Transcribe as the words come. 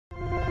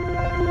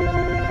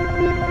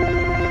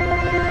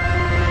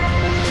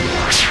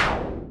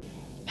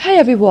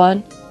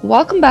everyone,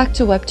 welcome back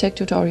to WebTech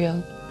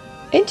tutorial.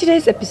 In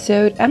today's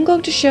episode, I'm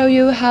going to show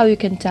you how you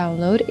can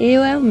download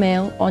AOL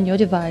Mail on your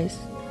device.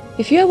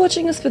 If you are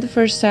watching us for the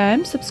first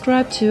time,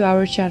 subscribe to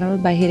our channel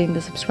by hitting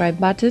the subscribe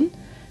button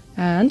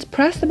and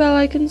press the bell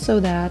icon so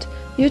that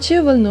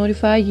YouTube will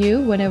notify you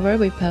whenever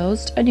we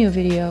post a new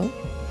video.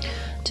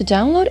 To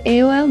download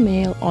AOL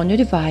Mail on your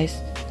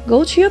device,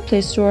 go to your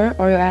Play Store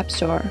or your App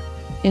Store.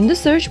 In the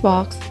search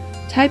box,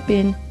 type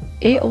in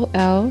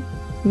AOL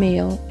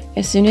Mail.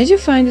 As soon as you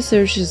find the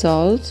search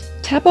results,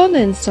 tap on the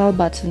install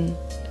button.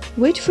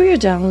 Wait for your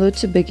download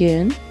to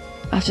begin.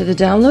 After the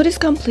download is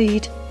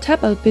complete,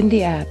 tap open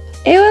the app.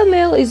 AOL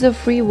Mail is a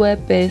free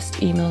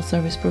web-based email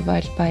service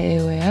provided by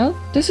AOL.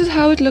 This is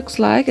how it looks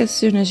like as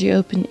soon as you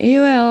open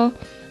AOL.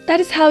 That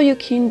is how you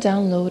can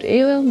download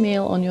AOL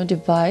Mail on your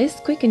device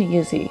quick and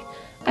easy.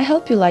 I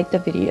hope you liked the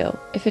video.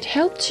 If it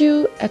helped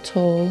you at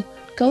all,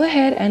 go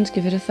ahead and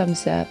give it a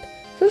thumbs up.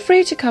 Feel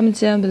free to comment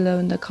down below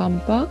in the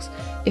comment box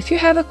if you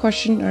have a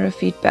question or a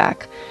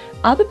feedback.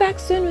 I'll be back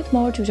soon with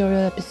more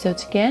tutorial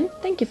episodes again.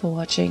 Thank you for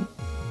watching.